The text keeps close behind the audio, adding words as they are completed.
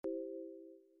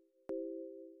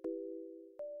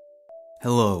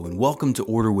Hello and welcome to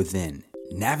Order Within,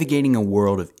 navigating a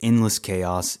world of endless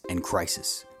chaos and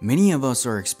crisis. Many of us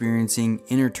are experiencing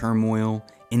inner turmoil,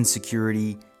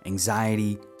 insecurity,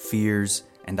 anxiety, fears,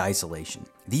 and isolation.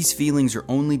 These feelings are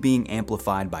only being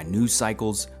amplified by news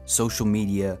cycles, social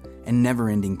media, and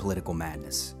never-ending political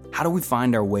madness. How do we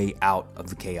find our way out of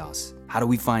the chaos? How do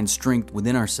we find strength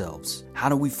within ourselves? How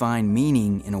do we find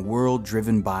meaning in a world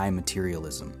driven by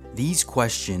materialism? These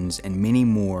questions and many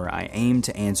more I aim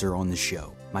to answer on the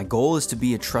show. My goal is to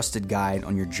be a trusted guide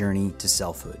on your journey to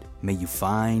selfhood. May you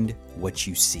find what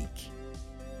you seek.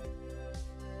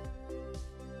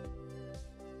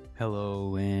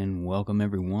 Hello and welcome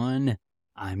everyone.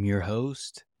 I'm your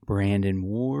host, Brandon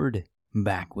Ward,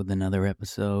 back with another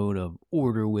episode of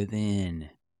Order Within.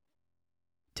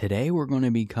 Today we're going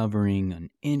to be covering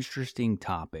an interesting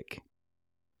topic.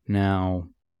 Now,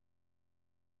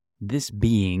 this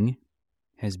being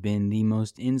has been the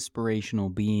most inspirational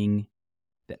being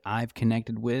that I've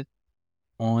connected with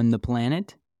on the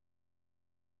planet,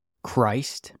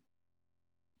 Christ.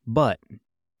 But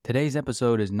today's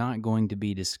episode is not going to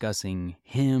be discussing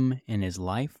him and his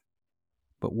life,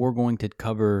 but we're going to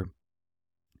cover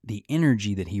the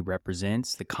energy that he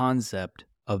represents, the concept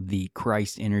of the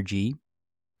Christ energy,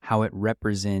 how it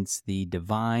represents the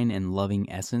divine and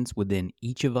loving essence within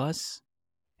each of us,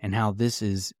 and how this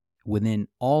is within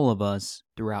all of us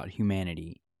throughout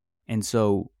humanity. And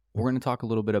so we're going to talk a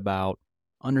little bit about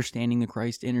understanding the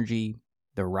Christ energy,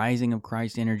 the rising of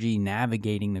Christ energy,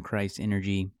 navigating the Christ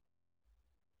energy,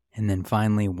 and then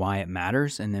finally why it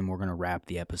matters, and then we're going to wrap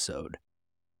the episode.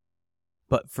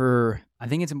 But I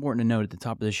think it's important to note at the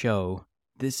top of the show,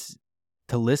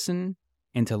 to listen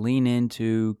and to lean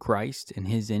into Christ and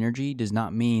his energy does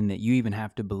not mean that you even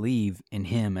have to believe in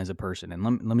him as a person. And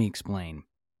let me explain.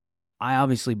 I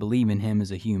obviously believe in him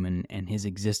as a human and his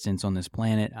existence on this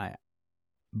planet,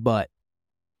 but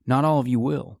not all of you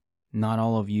will. Not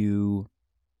all of you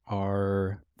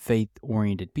are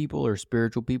faith-oriented people or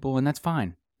spiritual people, and that's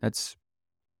fine. That's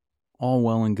all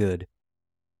well and good.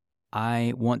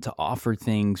 I want to offer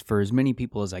things for as many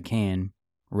people as I can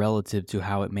relative to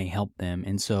how it may help them.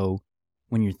 And so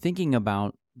when you're thinking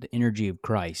about the energy of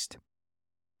Christ,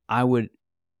 I would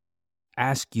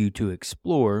ask you to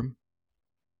explore,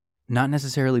 not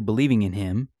necessarily believing in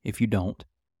him if you don't,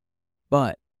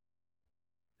 but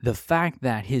the fact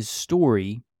that his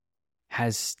story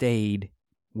has stayed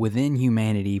within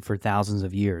humanity for thousands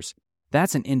of years.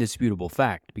 That's an indisputable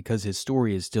fact because his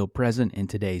story is still present in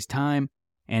today's time,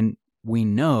 and we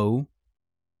know,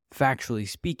 factually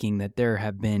speaking, that there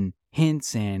have been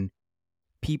hints and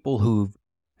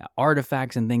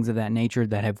artifacts and things of that nature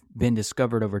that have been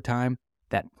discovered over time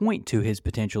that point to his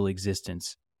potential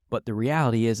existence. But the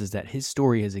reality is that his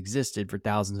story has existed for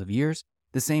thousands of years.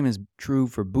 The same is true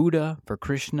for Buddha, for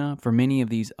Krishna, for many of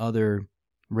these other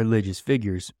religious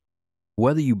figures.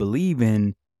 Whether you believe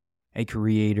in a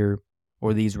creator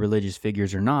or these religious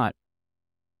figures or not,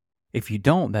 if you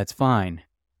don't, that's fine.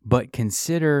 But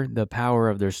consider the power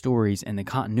of their stories and the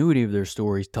continuity of their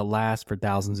stories to last for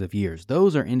thousands of years.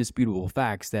 Those are indisputable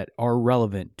facts that are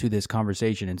relevant to this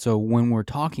conversation. And so when we're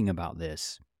talking about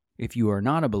this, if you are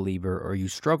not a believer or you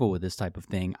struggle with this type of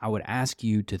thing, I would ask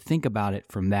you to think about it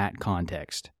from that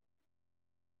context.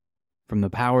 From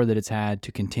the power that it's had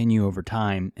to continue over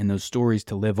time and those stories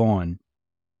to live on,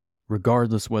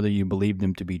 regardless whether you believe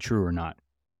them to be true or not.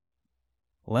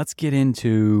 Let's get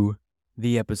into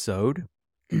the episode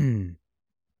and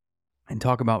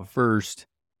talk about first,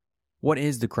 what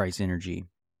is the Christ energy?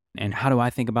 And how do I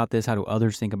think about this? How do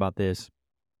others think about this?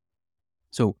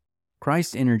 So,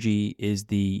 Christ energy is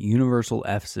the universal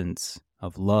essence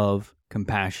of love,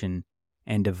 compassion,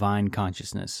 and divine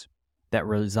consciousness that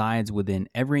resides within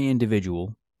every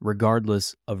individual,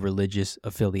 regardless of religious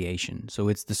affiliation. So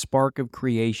it's the spark of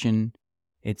creation,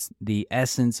 it's the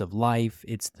essence of life,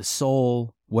 it's the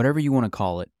soul, whatever you want to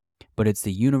call it, but it's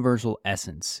the universal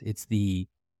essence. It's the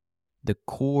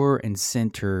core and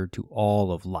center to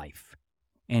all of life.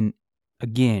 And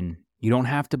again, you don't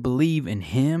have to believe in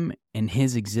him and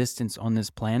his existence on this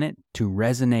planet to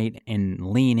resonate and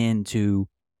lean into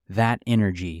that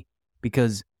energy,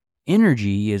 because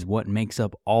energy is what makes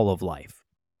up all of life.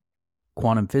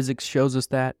 Quantum physics shows us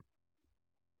that.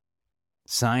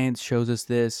 Science shows us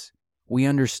this. We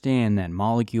understand that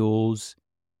molecules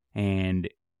and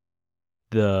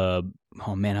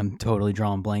I'm totally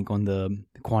drawing blank on the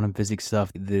quantum physics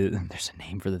stuff. There's a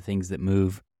name for the things that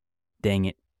move. Dang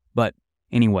it. But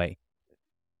anyway,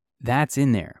 that's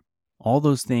in there. All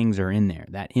those things are in there.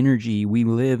 That energy, we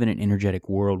live in an energetic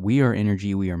world. We are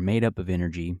energy. We are made up of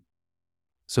energy.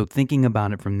 So thinking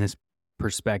about it from this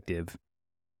perspective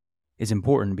is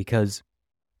important because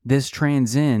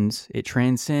It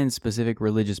transcends specific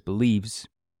religious beliefs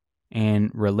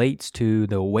and relates to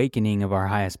the awakening of our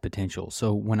highest potential.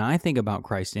 So when I think about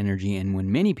Christ energy, and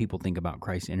when many people think about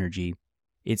Christ energy,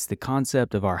 it's the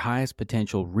concept of our highest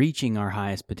potential, reaching our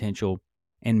highest potential,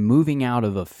 and moving out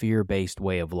of a fear-based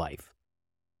way of life.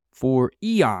 For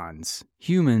eons,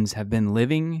 humans have been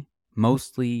living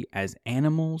mostly as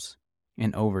animals,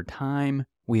 and over time,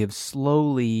 we have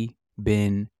slowly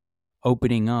been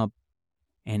opening up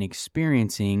and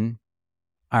experiencing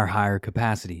our higher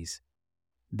capacities.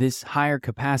 This higher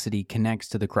capacity connects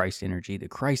to the Christ energy. The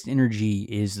Christ energy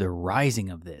is the rising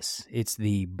of this. It's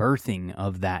the birthing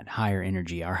of that higher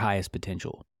energy, our highest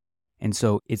potential. And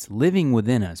so it's living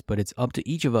within us, but it's up to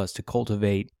each of us to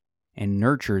cultivate and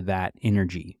nurture that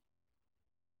energy.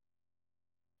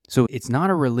 So it's not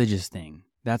a religious thing.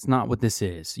 That's not what this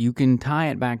is. You can tie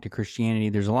it back to Christianity.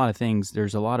 There's a lot of things,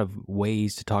 there's a lot of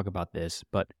ways to talk about this,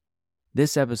 but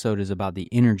this episode is about the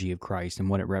energy of Christ and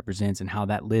what it represents and how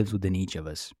that lives within each of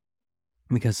us.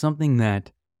 Because something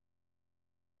that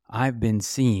I've been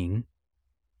seeing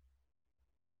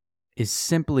is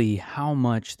simply how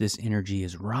much this energy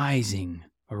is rising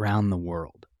around the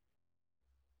world.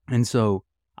 And so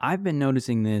I've been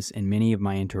noticing this in many of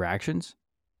my interactions.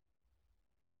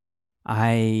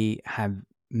 I have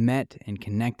met and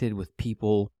connected with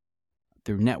people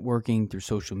through networking, through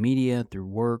social media, through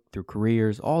work, through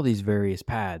careers, all these various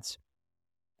paths.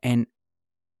 And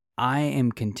I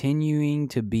am continuing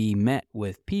to be met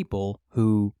with people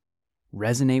who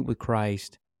resonate with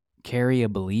Christ, carry a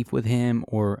belief with Him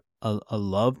or a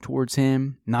love towards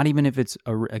Him. Not even if it's,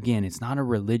 it's not a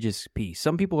religious piece.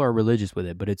 Some people are religious with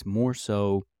it, but it's more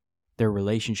so their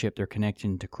relationship, their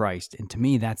connection to Christ. And to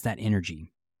me, that's that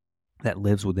energy that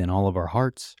lives within all of our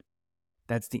hearts.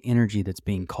 That's the energy that's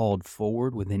being called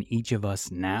forward within each of us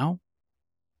now.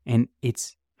 And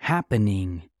it's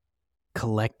happening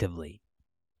collectively.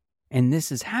 And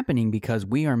this is happening because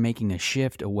we are making a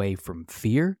shift away from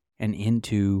fear and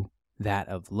into that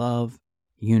of love,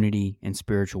 unity, and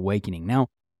spiritual awakening. Now,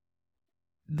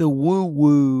 the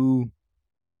woo-woo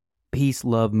peace,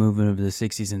 love movement of the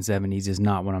 60s and 70s is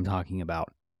not what I'm talking about.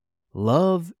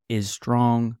 Love is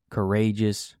strong,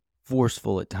 courageous,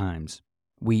 forceful at times.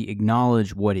 We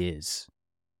acknowledge what is.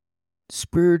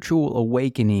 Spiritual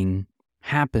awakening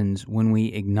happens when we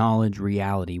acknowledge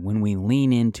reality, when we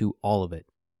lean into all of it.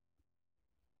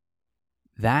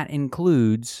 That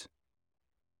includes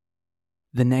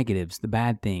the negatives, the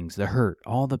bad things, the hurt,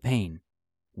 all the pain.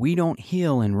 We don't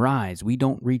heal and rise. We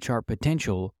don't reach our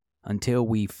potential until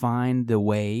we find the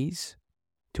ways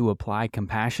to apply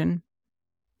compassion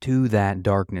to that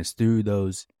darkness, through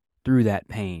that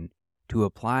pain, to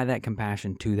apply that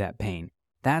compassion to that pain.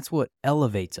 That's what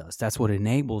elevates us. That's what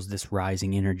enables this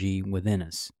rising energy within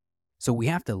us. So we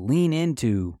have to lean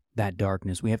into that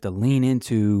darkness. We have to lean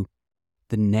into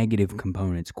the negative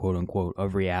components, quote unquote,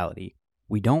 of reality.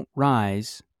 We don't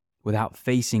rise without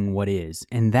facing what is.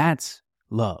 And that's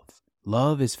love.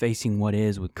 Love is facing what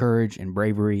is with courage and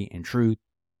bravery and truth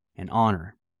and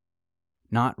honor.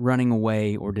 Not running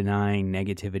away or denying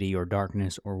negativity or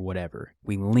darkness or whatever.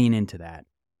 We lean into that.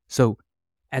 So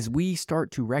as we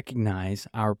start to recognize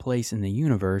our place in the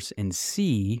universe and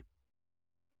see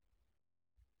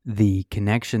the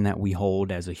connection that we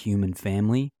hold as a human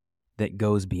family that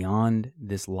goes beyond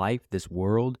this life, this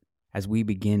world, as we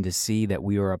begin to see that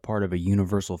we are a part of a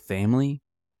universal family,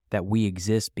 that we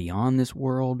exist beyond this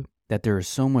world, that there is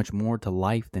so much more to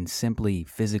life than simply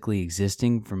physically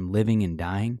existing from living and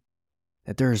dying,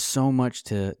 that there is so much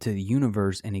to the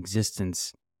universe and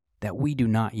existence that we do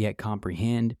not yet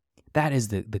comprehend. That is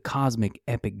the cosmic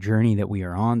epic journey that we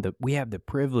are on. That we have the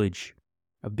privilege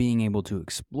of being able to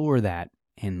explore that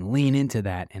and lean into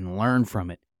that and learn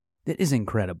from it. That is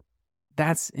incredible.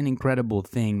 That's an incredible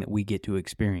thing that we get to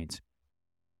experience.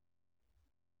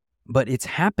 But it's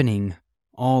happening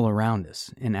all around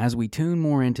us. And as we tune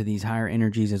more into these higher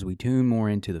energies, as we tune more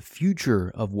into the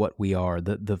future of what we are,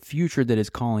 the future that is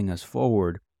calling us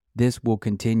forward, this will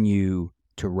continue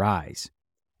to rise.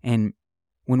 And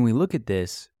when we look at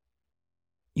this,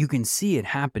 you can see it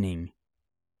happening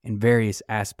in various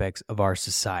aspects of our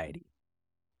society.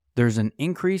 There's an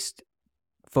increased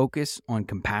focus on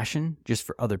compassion just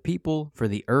for other people, for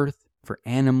the earth, for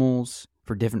animals,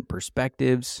 for different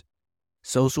perspectives.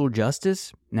 Social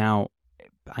justice. Now,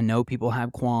 I know people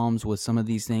have qualms with some of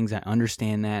these things. I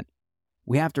understand that.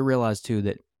 We have to realize, too,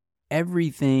 that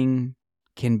everything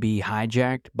can be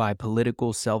hijacked by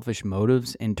political selfish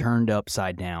motives and turned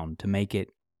upside down to make it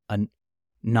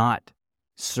not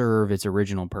serve its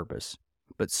original purpose.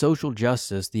 But social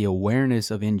justice, the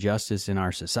awareness of injustice in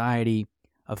our society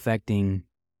affecting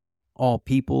all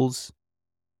peoples.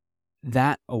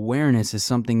 That awareness is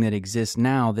something that exists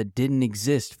now that didn't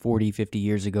exist 40, 50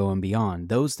 years ago and beyond.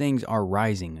 Those things are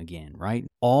rising again, right?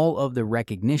 All of the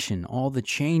recognition, all the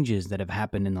changes that have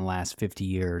happened in the last 50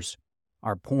 years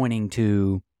are pointing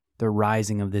to the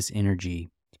rising of this energy,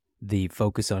 the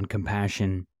focus on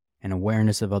compassion and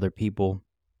awareness of other people.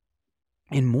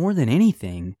 And more than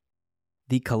anything,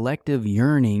 the collective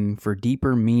yearning for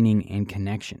deeper meaning and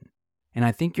connection. And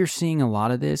I think you're seeing a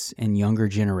lot of this in younger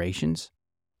generations.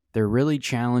 They're really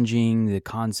challenging the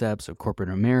concepts of corporate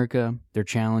America. They're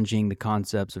challenging the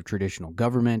concepts of traditional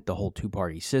government, the whole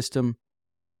two-party system.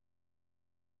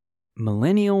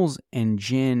 Millennials and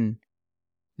Gen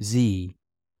Z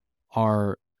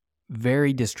are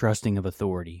very distrusting of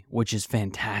authority, which is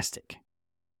fantastic.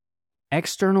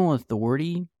 External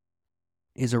authority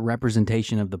is a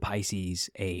representation of the Pisces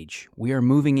age. We are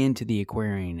moving into the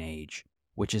Aquarian age,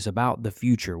 which is about the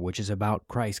future, which is about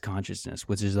Christ consciousness,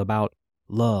 which is about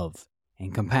love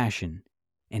and compassion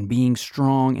and being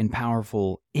strong and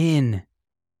powerful in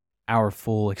our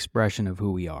full expression of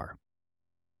who we are.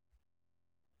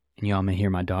 And y'all may hear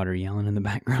my daughter yelling in the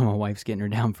background. My wife's getting her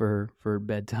down for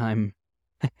bedtime.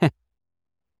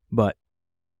 But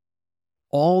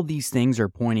all these things are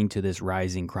pointing to this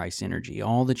rising Christ energy.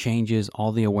 All the changes,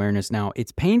 all the awareness. Now,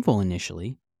 it's painful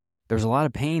initially. There's a lot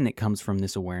of pain that comes from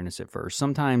this awareness at first.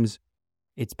 Sometimes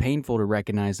it's painful to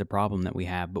recognize the problem that we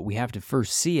have, but we have to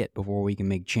first see it before we can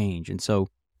make change. And so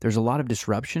there's a lot of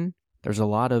disruption. There's a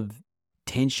lot of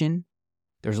tension.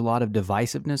 There's a lot of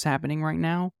divisiveness happening right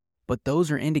now. But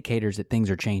those are indicators that things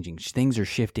are changing. Things are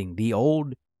shifting. The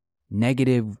old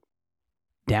negative,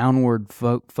 downward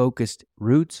focused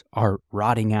roots are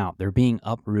rotting out. They're being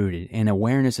uprooted. And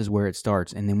awareness is where it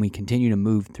starts. And then we continue to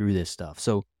move through this stuff.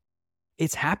 So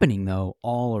it's happening, though,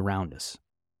 all around us,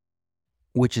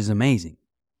 which is amazing.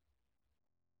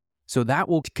 So that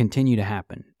will continue to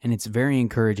happen, and it's very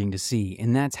encouraging to see,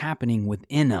 and that's happening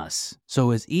within us.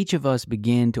 So as each of us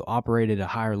begin to operate at a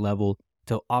higher level,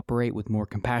 to operate with more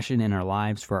compassion in our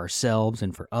lives for ourselves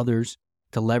and for others,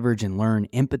 to leverage and learn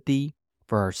empathy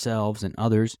for ourselves and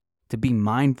others, to be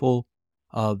mindful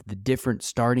of the different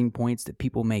starting points that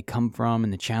people may come from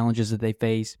and the challenges that they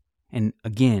face, and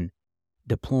again,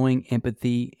 deploying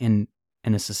empathy in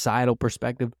a societal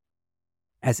perspective.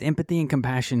 As empathy and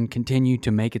compassion continue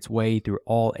to make its way through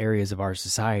all areas of our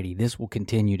society, this will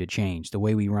continue to change. The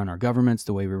way we run our governments,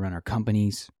 the way we run our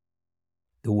companies,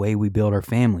 the way we build our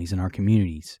families and our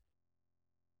communities.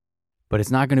 But it's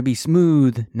not going to be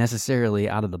smooth necessarily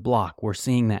out of the block. We're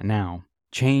seeing that now.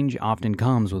 Change often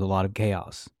comes with a lot of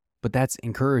chaos, but that's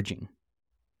encouraging.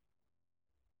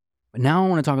 But now I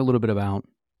want to talk a little bit about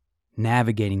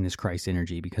navigating this Christ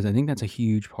energy, because I think that's a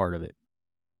huge part of it.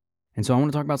 And so I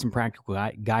want to talk about some practical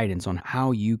guidance on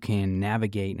how you can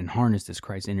navigate and harness this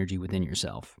Christ energy within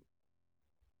yourself.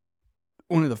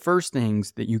 One of the first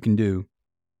things that you can do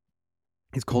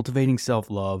is cultivating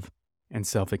self-love and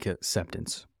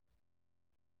self-acceptance.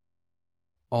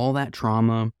 All that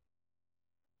trauma,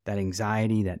 that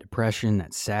anxiety, that depression,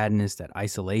 that sadness, that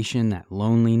isolation, that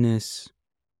loneliness,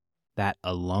 that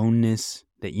aloneness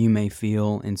that you may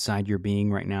feel inside your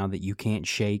being right now that you can't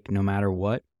shake no matter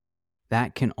what,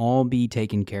 that can all be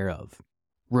taken care of,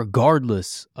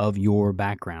 regardless of your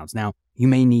backgrounds. Now, you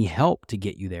may need help to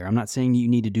get you there. I'm not saying you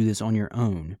need to do this on your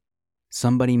own.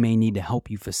 Somebody may need to help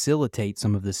you facilitate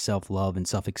some of this self-love and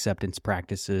self-acceptance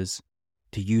practices,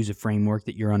 to use a framework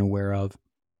that you're unaware of.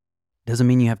 Doesn't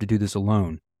mean you have to do this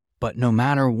alone. But no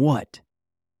matter what,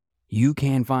 you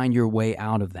can find your way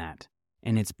out of that.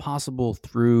 And it's possible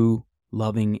through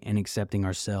loving and accepting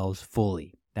ourselves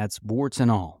fully. That's warts and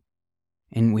all.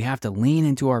 And we have to lean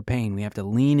into our pain. We have to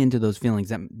lean into those feelings.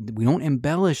 That we don't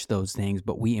embellish those things,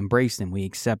 but we embrace them. We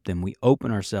accept them. We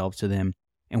open ourselves to them,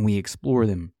 and we explore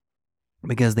them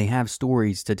because they have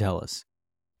stories to tell us.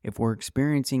 If we're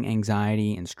experiencing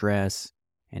anxiety and stress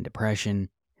and depression,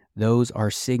 those are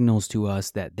signals to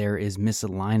us that there is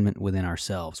misalignment within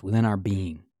ourselves, within our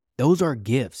being. Those are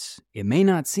gifts. It may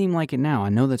not seem like it now. I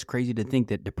know that's crazy to think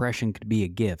that depression could be a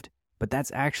gift, but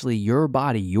that's actually your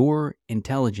body, your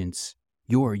intelligence,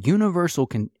 your universal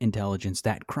intelligence,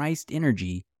 that Christ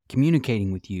energy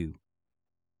communicating with you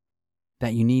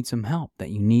that you need some help,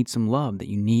 that you need some love, that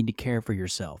you need to care for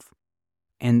yourself.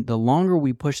 And the longer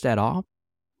we push that off,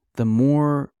 the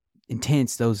more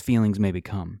intense those feelings may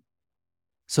become.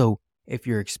 So if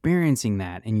you're experiencing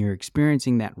that and you're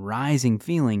experiencing that rising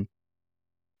feeling,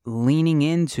 leaning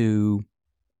into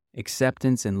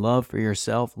acceptance and love for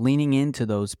yourself, leaning into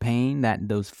those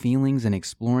those feelings and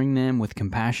exploring them with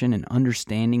compassion and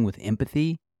understanding with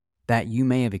empathy that you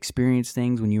may have experienced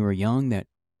things when you were young that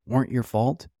weren't your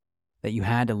fault, that you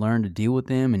had to learn to deal with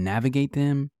them and navigate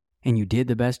them, and you did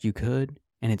the best you could,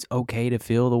 and it's okay to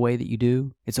feel the way that you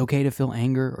do. It's okay to feel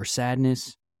anger or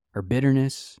sadness or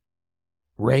bitterness,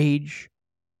 rage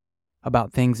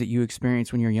about things that you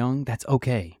experienced when you're young. That's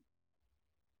okay.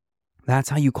 That's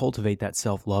how you cultivate that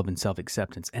self-love and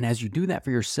self-acceptance. And as you do that for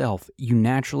yourself, you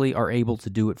naturally are able to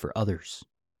do it for others.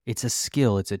 It's a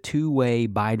skill. It's a two-way,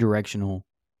 bi-directional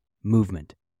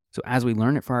movement. So as we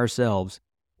learn it for ourselves,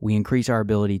 we increase our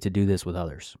ability to do this with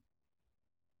others.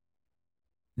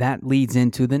 That leads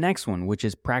into the next one, which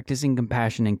is practicing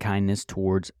compassion and kindness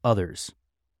towards others.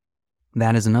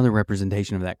 That is another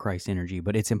representation of that Christ energy,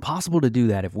 but it's impossible to do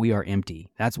that if we are empty.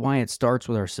 That's why it starts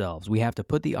with ourselves. We have to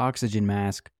put the oxygen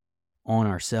mask on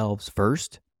ourselves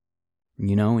first.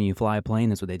 You know, when you fly a plane,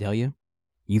 that's what they tell you.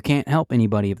 You can't help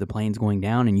anybody if the plane's going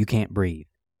down and you can't breathe.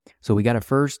 So we got to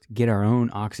first get our own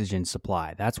oxygen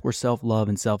supply. That's where self-love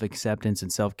and self-acceptance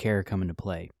and self-care come into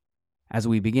play. As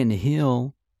we begin to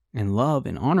heal and love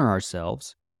and honor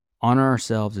ourselves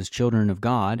as children of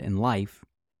God and life,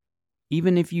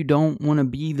 even if you don't want to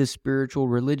be the spiritual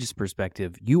religious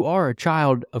perspective, you are a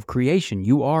child of creation.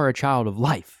 You are a child of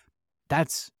life.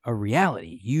 That's a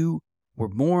reality. You were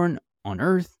born on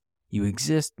earth, you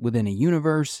exist within a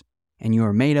universe, and you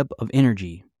are made up of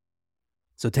energy.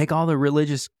 So take all the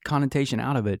religious connotation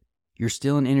out of it. You're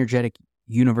still an energetic,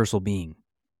 universal being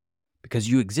because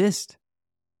you exist.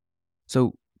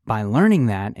 So by learning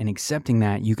that and accepting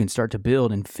that, you can start to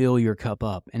build and fill your cup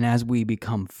up. And as we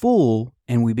become full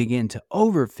and we begin to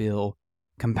overfill,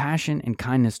 compassion and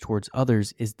kindness towards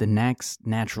others is the next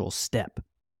natural step.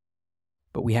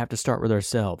 But we have to start with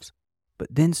ourselves. But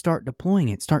then start deploying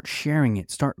it, start sharing it,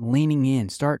 start leaning in,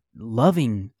 start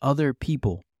loving other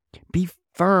people. Be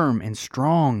firm and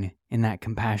strong in that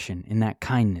compassion, in that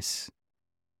kindness.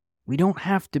 We don't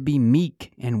have to be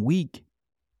meek and weak.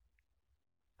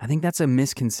 I think that's a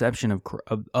misconception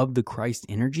of the Christ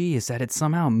energy, is that it's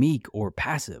somehow meek or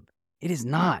passive. It is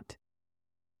not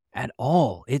at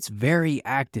all. It's very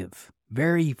active,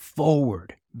 very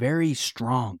forward, very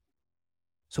strong.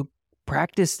 So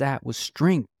practice that with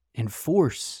strength and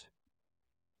force.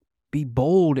 Be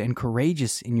bold and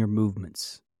courageous in your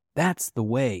movements. That's the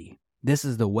way. This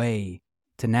is the way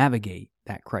to navigate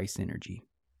that Christ energy.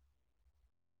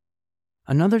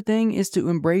 Another thing is to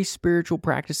embrace spiritual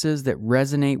practices that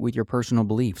resonate with your personal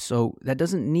beliefs. So that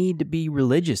doesn't need to be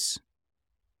religious.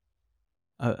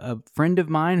 A friend of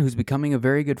mine who's becoming a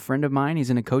very good friend of mine, he's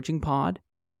in a coaching pod.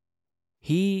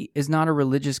 He is not a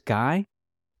religious guy,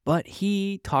 but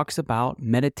he talks about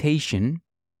meditation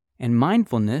and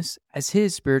mindfulness as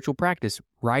his spiritual practice.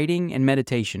 Writing and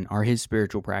meditation are his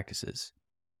spiritual practices.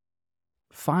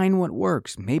 Find what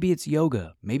works. Maybe it's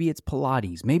yoga. Maybe it's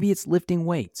Pilates. Maybe it's lifting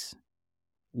weights.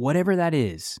 Whatever that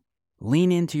is,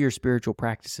 lean into your spiritual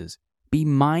practices. Be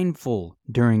mindful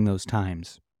during those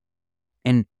times.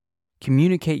 And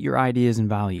communicate your ideas and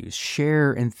values.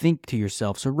 Share and think to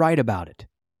yourself, so write about it.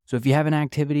 So if you have an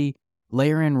activity,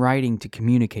 layer in writing to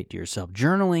communicate to yourself.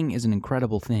 Journaling is an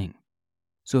incredible thing.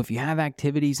 So if you have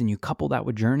activities and you couple that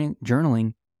with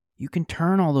journaling, you can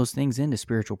turn all those things into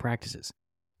spiritual practices.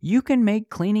 You can make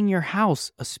cleaning your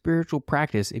house a spiritual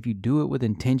practice if you do it with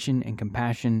intention and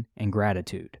compassion and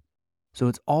gratitude. So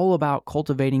it's all about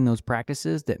cultivating those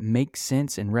practices that make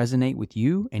sense and resonate with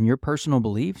you and your personal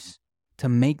beliefs to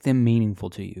make them meaningful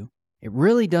to you. It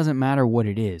really doesn't matter what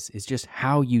it is. It's just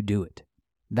how you do it.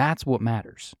 That's what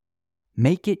matters.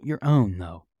 Make it your own,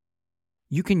 though.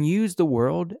 You can use the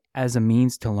world as a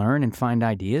means to learn and find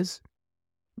ideas,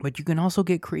 but you can also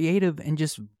get creative and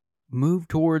just move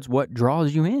towards what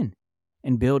draws you in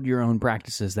and build your own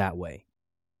practices that way.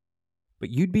 But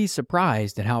you'd be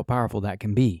surprised at how powerful that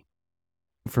can be.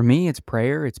 For me, it's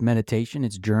prayer, it's meditation,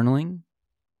 it's journaling,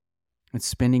 it's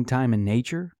spending time in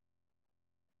nature.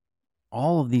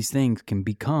 All of these things can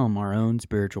become our own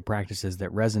spiritual practices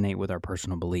that resonate with our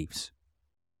personal beliefs.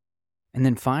 And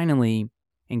then finally,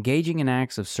 engaging in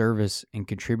acts of service and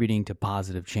contributing to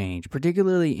positive change,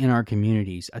 particularly in our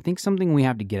communities. I think something we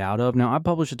have to get out of. Now, I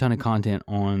publish a ton of content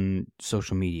on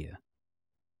social media.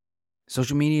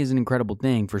 Social media is an incredible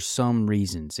thing for some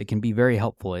reasons. It can be very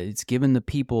helpful. It's given the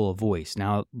people a voice.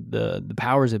 Now, the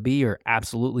powers that be are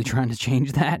absolutely trying to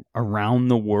change that around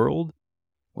the world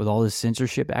with all this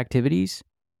censorship activities.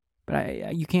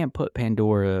 But you can't put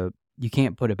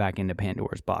it back into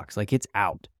Pandora's box. Like, it's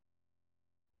out.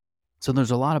 So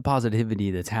there's a lot of positivity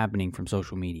that's happening from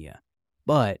social media.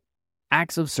 But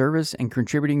acts of service and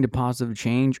contributing to positive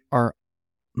change are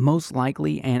most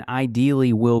likely and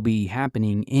ideally will be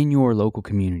happening in your local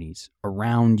communities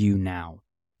around you now.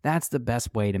 That's the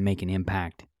best way to make an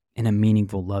impact in a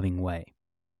meaningful, loving way.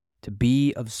 to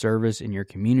be of service in your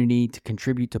community, to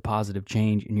contribute to positive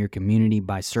change in your community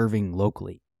by serving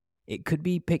locally. It could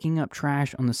be picking up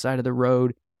trash on the side of the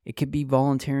road. It could be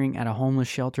volunteering at a homeless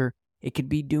shelter. It could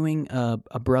be doing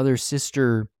a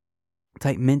brother-sister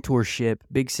type mentorship,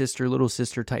 big sister, little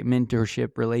sister type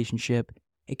mentorship relationship.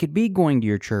 It could be going to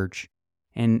your church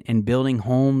and building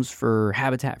homes for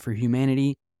Habitat for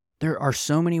Humanity. There are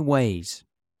so many ways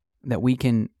that we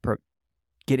can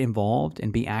get involved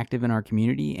and be active in our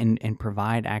community and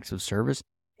provide acts of service.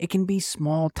 It can be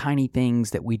small, tiny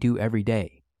things that we do every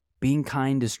day. Being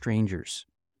kind to strangers,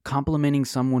 complimenting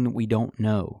someone that we don't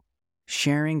know,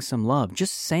 sharing some love,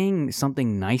 just saying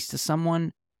something nice to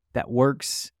someone that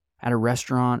works at a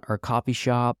restaurant or a coffee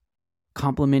shop,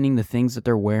 complimenting the things that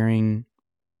they're wearing,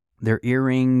 their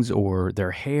earrings or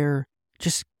their hair,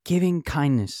 just giving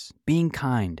kindness, being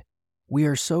kind. We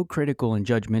are so critical and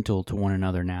judgmental to one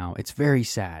another now. It's very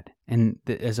sad. And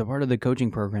as a part of the coaching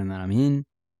program that I'm in,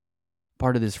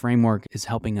 part of this framework is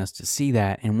helping us to see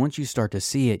that. And once you start to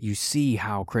see it, you see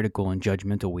how critical and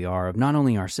judgmental we are of not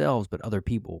only ourselves, but other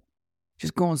people.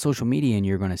 Just go on social media and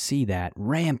you're going to see that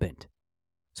rampant.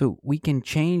 So we can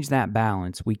change that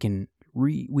balance. We can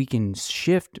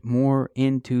shift more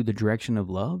into the direction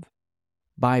of love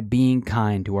by being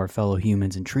kind to our fellow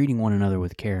humans and treating one another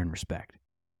with care and respect.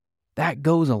 That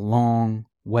goes a long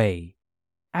way.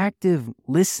 Active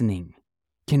listening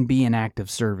can be an act of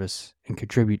service and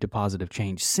contribute to positive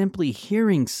change. Simply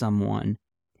hearing someone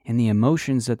and the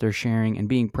emotions that they're sharing and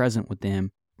being present with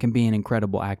them can be an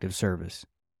incredible act of service.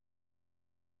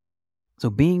 So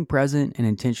being present and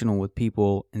intentional with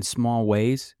people in small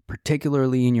ways,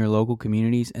 particularly in your local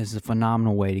communities, is a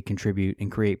phenomenal way to contribute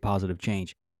and create positive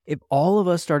change. If all of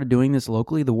us started doing this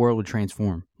locally, the world would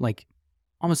transform, like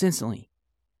almost instantly.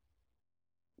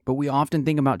 But we often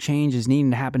think about change as needing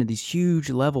to happen at these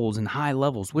huge levels and high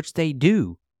levels, which they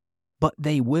do, but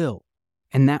they will.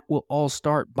 And that will all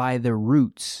start by the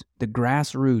roots. The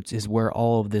grassroots is where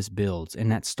all of this builds.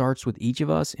 And that starts with each of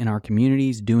us in our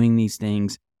communities doing these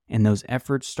things. And those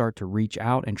efforts start to reach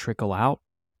out and trickle out.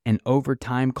 And over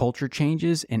time, culture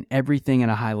changes and everything at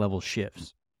a high level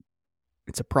shifts.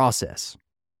 It's a process.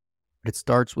 But it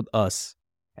starts with us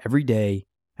every day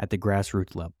at the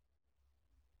grassroots level.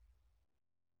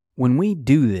 When we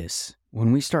do this,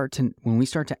 when we start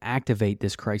to activate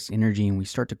this Christ energy and we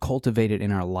start to cultivate it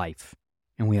in our life,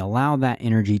 and we allow that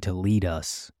energy to lead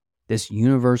us, this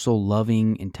universal,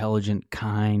 loving, intelligent,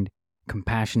 kind,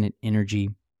 compassionate energy,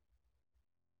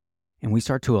 and we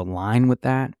start to align with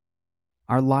that,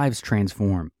 our lives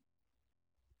transform.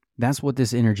 That's what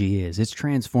this energy is. It's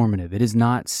transformative. It is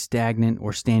not stagnant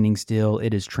or standing still.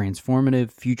 It is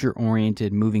transformative,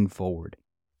 future-oriented, moving forward.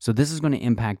 So this is going to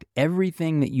impact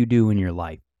everything that you do in your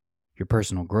life, your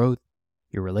personal growth,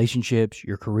 your relationships,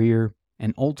 your career,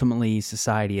 and ultimately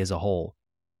society as a whole.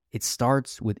 It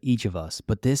starts with each of us,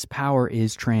 but this power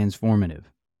is transformative.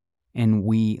 And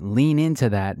we lean into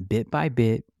that bit by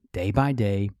bit, day by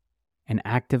day, and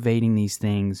activating these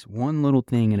things one little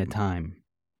thing at a time.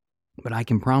 But I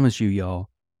can promise you, y'all,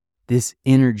 this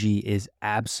energy is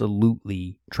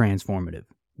absolutely transformative,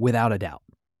 without a doubt.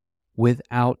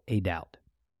 Without a doubt.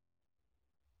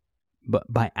 But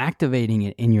by activating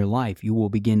it in your life, you will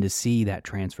begin to see that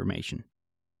transformation.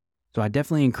 So I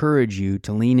definitely encourage you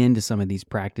to lean into some of these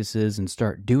practices and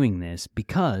start doing this,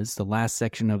 because the last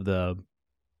section of the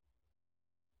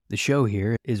show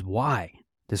here is why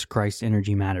this Christ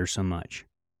energy matters so much.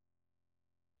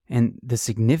 And the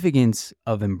significance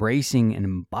of embracing and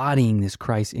embodying this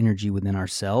Christ energy within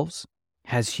ourselves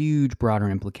has huge broader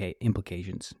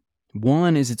implications.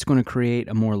 One is it's going to create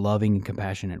a more loving and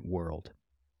compassionate world.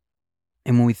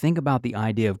 And when we think about the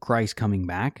idea of Christ coming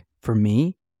back, for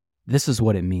me, this is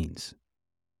what it means.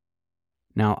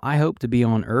 Now, I hope to be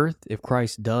on earth if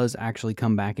Christ does actually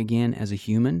come back again as a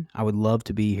human. I would love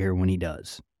to be here when he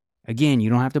does. Again, you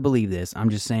don't have to believe this. I'm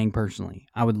just saying personally.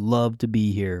 I would love to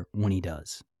be here when he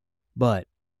does. But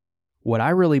what I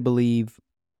really believe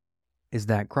is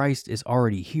that Christ is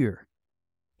already here.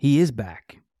 He is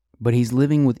back, but he's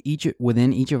living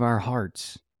within each of our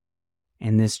hearts.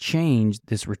 And this change,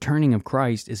 this returning of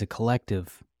Christ, is a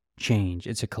collective change.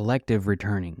 It's a collective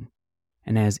returning.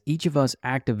 And as each of us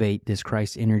activate this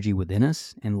Christ energy within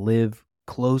us and live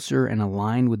closer and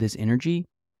aligned with this energy,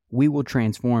 we will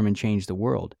transform and change the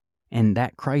world. And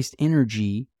that Christ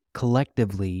energy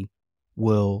collectively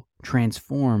will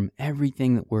transform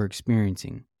everything that we're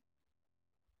experiencing.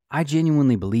 I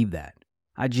genuinely believe that.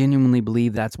 I genuinely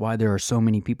believe that's why there are so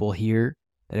many people here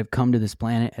that have come to this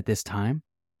planet at this time,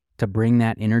 to bring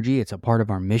that energy. It's a part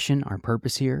of our mission, our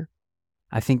purpose here.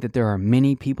 I think that there are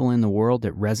many people in the world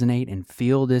that resonate and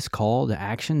feel this call to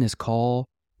action,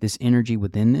 this energy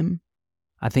within them.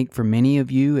 I think for many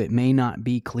of you, it may not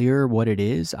be clear what it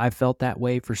is. I felt that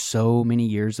way for so many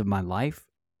years of my life.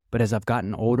 But as I've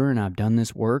gotten older and I've done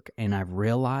this work and I've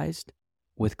realized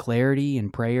with clarity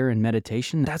and prayer and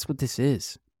meditation, that's what this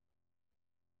is.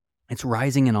 It's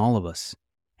rising in all of us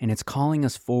and it's calling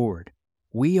us forward.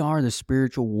 We are the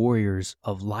spiritual warriors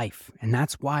of life, and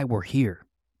that's why we're here.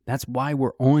 That's why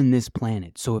we're on this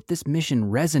planet. So if this mission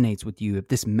resonates with you, if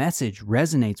this message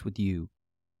resonates with you,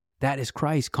 that is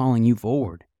Christ calling you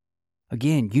forward.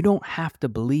 Again, you don't have to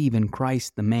believe in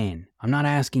Christ the man. I'm not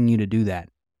asking you to do that.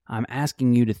 I'm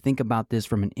asking you to think about this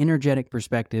from an energetic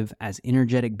perspective as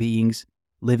energetic beings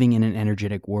living in an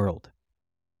energetic world.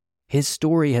 His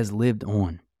story has lived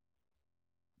on.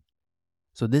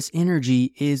 So this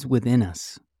energy is within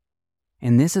us.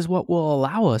 And this is what will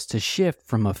allow us to shift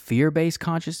from a fear-based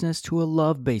consciousness to a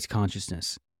love-based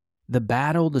consciousness. The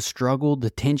battle, the struggle,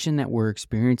 the tension that we're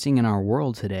experiencing in our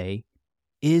world today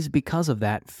is because of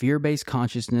that fear-based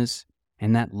consciousness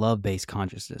and that love-based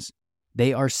consciousness.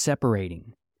 They are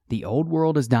separating. The old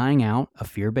world is dying out, a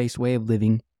fear-based way of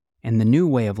living, and the new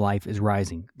way of life is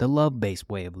rising, the love-based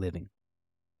way of living.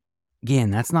 Again,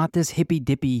 that's not this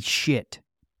hippy-dippy shit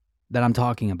that I'm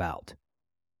talking about.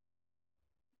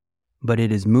 But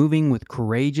it is moving with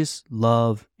courageous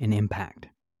love and impact.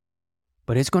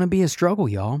 But it's going to be a struggle,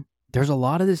 y'all. There's a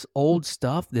lot of this old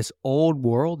stuff, this old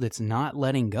world that's not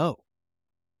letting go.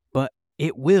 But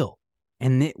it will.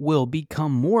 And it will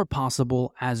become more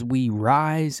possible as we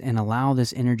rise and allow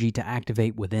this energy to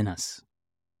activate within us.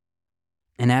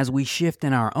 And as we shift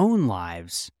in our own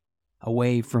lives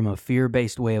away from a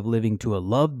fear-based way of living to a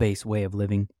love-based way of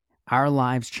living, our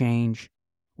lives change.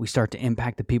 We start to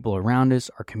impact the people around us,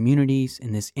 our communities,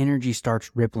 and this energy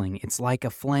starts rippling. It's like a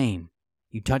flame.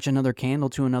 You touch another candle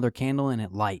to another candle and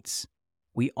it lights.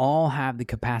 We all have the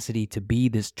capacity to be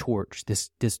this torch, this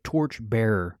torch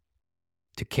bearer,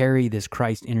 to carry this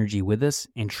Christ energy with us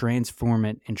and transform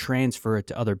it and transfer it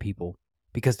to other people,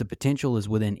 because the potential is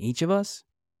within each of us.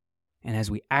 And as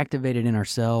we activate it in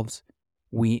ourselves,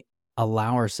 we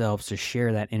allow ourselves to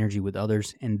share that energy with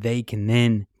others, and they can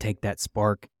then take that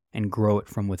spark and grow it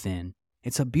from within.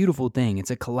 It's a beautiful thing.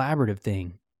 It's a collaborative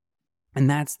thing. And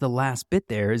that's the last bit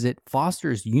there, is it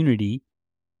fosters unity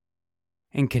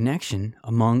and connection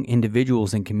among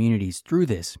individuals and communities through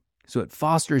this. So it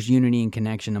fosters unity and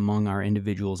connection among our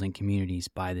individuals and communities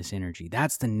by this energy.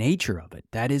 That's the nature of it.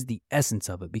 That is the essence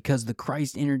of it, because the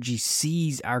Christ energy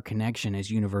sees our connection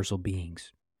as universal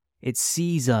beings. It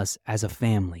sees us as a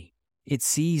family. It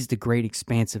sees the great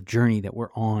expansive journey that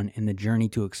we're on and the journey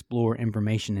to explore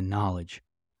information and knowledge.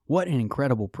 What an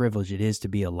incredible privilege it is to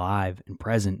be alive and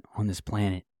present on this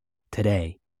planet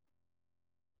today.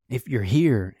 If you're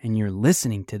here and you're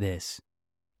listening to this,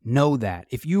 know that.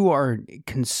 If you are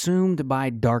consumed by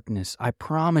darkness, I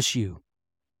promise you,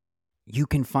 you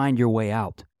can find your way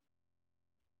out.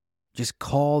 Just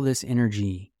call this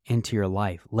energy into your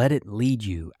life. Let it lead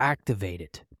you. Activate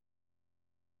it.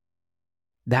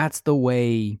 That's the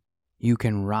way you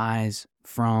can rise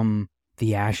from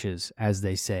the ashes, as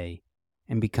they say,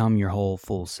 and become your whole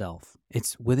full self.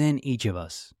 It's within each of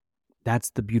us.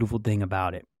 That's the beautiful thing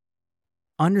about it.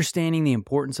 Understanding the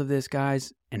importance of this,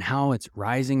 guys, and how it's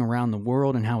rising around the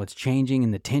world and how it's changing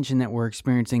and the tension that we're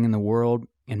experiencing in the world,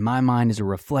 in my mind, is a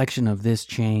reflection of this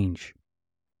change.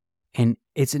 And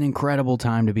it's an incredible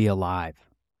time to be alive.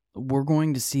 We're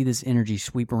going to see this energy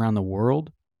sweep around the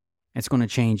world. It's going to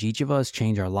change each of us,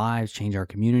 change our lives, change our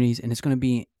communities, and it's going to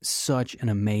be such an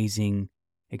amazing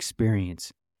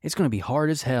experience. It's going to be hard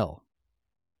as hell,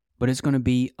 but it's going to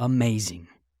be amazing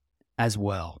as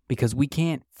well, because we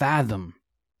can't fathom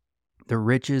the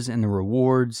riches and the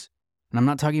rewards. And I'm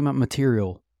not talking about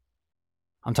material.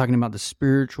 I'm talking about the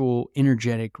spiritual,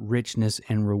 energetic richness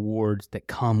and rewards that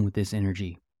come with this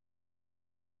energy.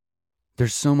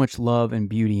 There's so much love and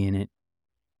beauty in it.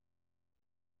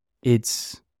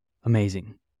 It's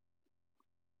amazing.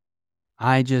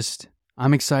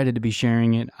 I'm excited to be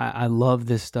sharing it. I love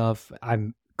this stuff.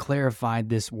 I've clarified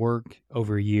this work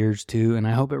over years too, and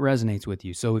I hope it resonates with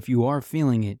you. So if you are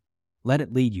feeling it, let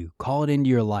it lead you. Call it into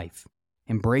your life.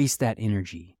 Embrace that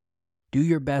energy. Do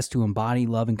your best to embody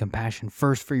love and compassion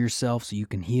first for yourself so you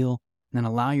can heal, and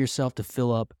then allow yourself to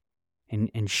fill up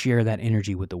and share that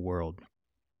energy with the world.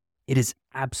 It is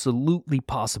absolutely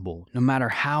possible, no matter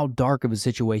how dark of a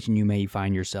situation you may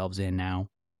find yourselves in now,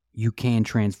 you can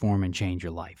transform and change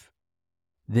your life.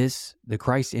 The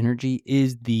Christ energy,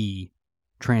 is the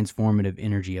transformative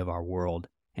energy of our world,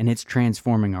 and it's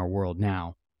transforming our world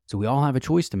now. So we all have a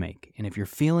choice to make. And if you're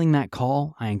feeling that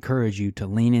call, I encourage you to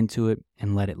lean into it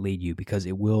and let it lead you, because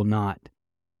it will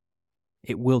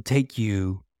take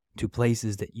you to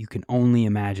places that you can only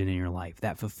imagine in your life.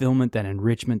 That fulfillment, that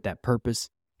enrichment, that purpose,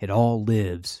 it all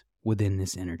lives within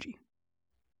this energy.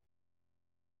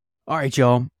 All right,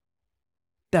 y'all.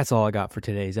 That's all I got for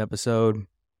today's episode.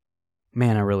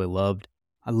 Man, I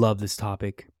love this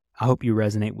topic. I hope you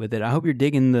resonate with it. I hope you're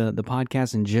digging the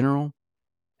podcast in general.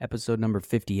 Episode number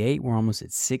 58. We're almost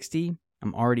at 60.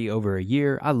 I'm already over a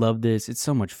year. I love this. It's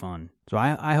so much fun. So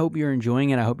I hope you're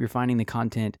enjoying it. I hope you're finding the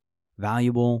content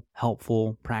valuable,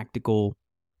 helpful, practical,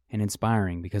 and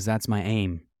inspiring, because that's my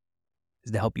aim,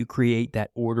 is to help you create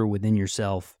that order within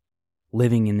yourself,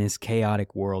 living in this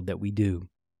chaotic world that we do.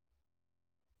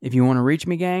 If you want to reach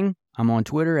me, gang, I'm on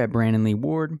Twitter at Brandon Lee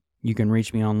Ward. You can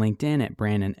reach me on LinkedIn at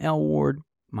Brandon L. Ward.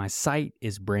 My site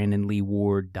is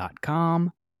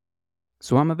brandonleeward.com.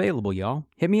 So I'm available, y'all.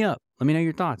 Hit me up. Let me know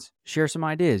your thoughts. Share some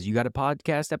ideas. You got a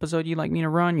podcast episode you'd like me to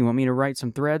run? You want me to write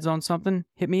some threads on something?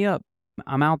 Hit me up.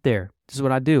 I'm out there. This is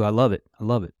what I do. I love it.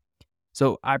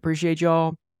 So I appreciate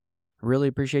y'all. I really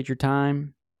appreciate your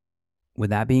time.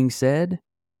 With that being said,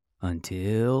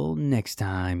 until next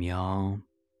time, y'all.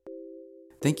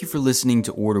 Thank you for listening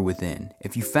to Order Within.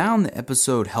 If you found the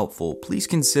episode helpful, please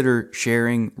consider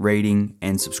sharing, rating,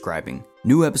 and subscribing.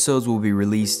 New episodes will be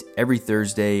released every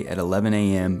Thursday at 11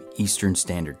 a.m. Eastern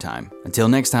Standard Time. Until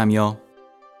next time, y'all.